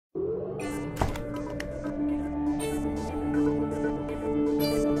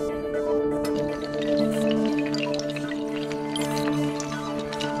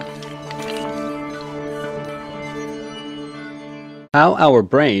How our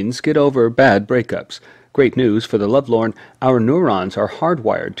brains get over bad breakups. Great news for the lovelorn. Our neurons are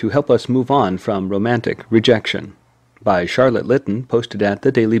hardwired to help us move on from romantic rejection. By Charlotte Litton, posted at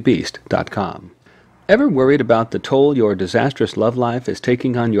thedailybeast.com. Ever worried about the toll your disastrous love life is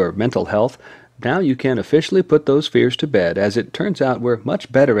taking on your mental health? Now you can officially put those fears to bed, as it turns out we're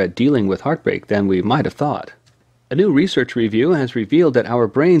much better at dealing with heartbreak than we might have thought. A new research review has revealed that our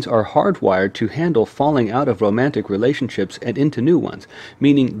brains are hardwired to handle falling out of romantic relationships and into new ones,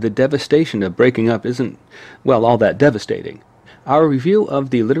 meaning the devastation of breaking up isn't, well, all that devastating. Our review of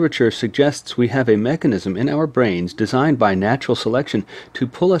the literature suggests we have a mechanism in our brains designed by natural selection to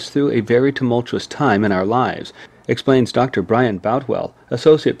pull us through a very tumultuous time in our lives, explains Dr. Brian Boutwell,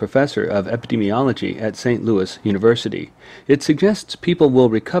 Associate Professor of Epidemiology at St. Louis University. It suggests people will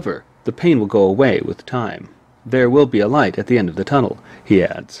recover. The pain will go away with time. There will be a light at the end of the tunnel, he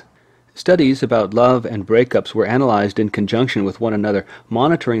adds. Studies about love and breakups were analyzed in conjunction with one another,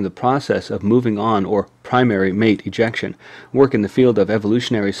 monitoring the process of moving on, or primary mate ejection. Work in the field of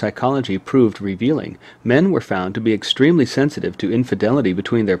evolutionary psychology proved revealing. Men were found to be extremely sensitive to infidelity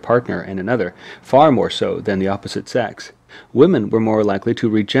between their partner and another, far more so than the opposite sex. Women were more likely to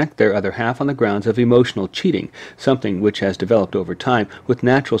reject their other half on the grounds of emotional cheating, something which has developed over time, with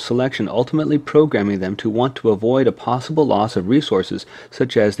natural selection ultimately programming them to want to avoid a possible loss of resources,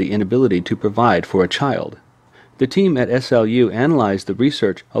 such as the inability to provide for a child. The team at SLU analyzed the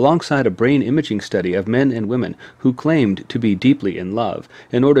research alongside a brain imaging study of men and women who claimed to be deeply in love,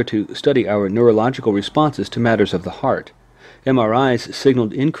 in order to study our neurological responses to matters of the heart. MRIs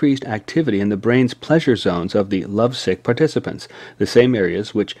signaled increased activity in the brain's pleasure zones of the lovesick participants, the same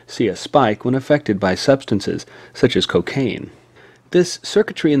areas which see a spike when affected by substances such as cocaine. This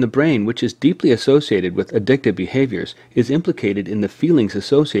circuitry in the brain, which is deeply associated with addictive behaviors, is implicated in the feelings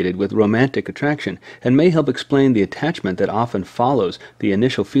associated with romantic attraction and may help explain the attachment that often follows the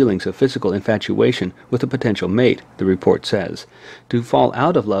initial feelings of physical infatuation with a potential mate, the report says. To fall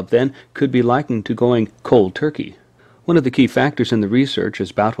out of love, then, could be likened to going cold turkey. One of the key factors in the research,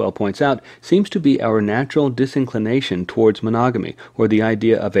 as Boutwell points out, seems to be our natural disinclination towards monogamy, or the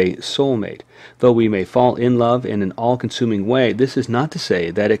idea of a soulmate. Though we may fall in love in an all-consuming way, this is not to say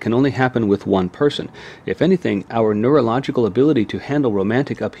that it can only happen with one person. If anything, our neurological ability to handle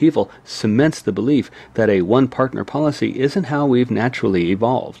romantic upheaval cements the belief that a one-partner policy isn't how we've naturally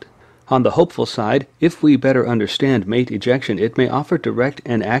evolved. On the hopeful side, if we better understand mate ejection, it may offer direct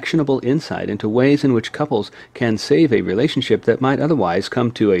and actionable insight into ways in which couples can save a relationship that might otherwise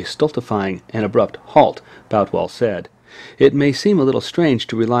come to a stultifying and abrupt halt, Boutwell said. It may seem a little strange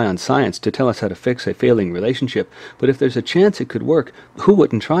to rely on science to tell us how to fix a failing relationship, but if there's a chance it could work, who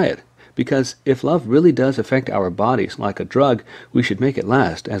wouldn't try it? Because if love really does affect our bodies like a drug, we should make it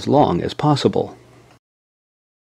last as long as possible.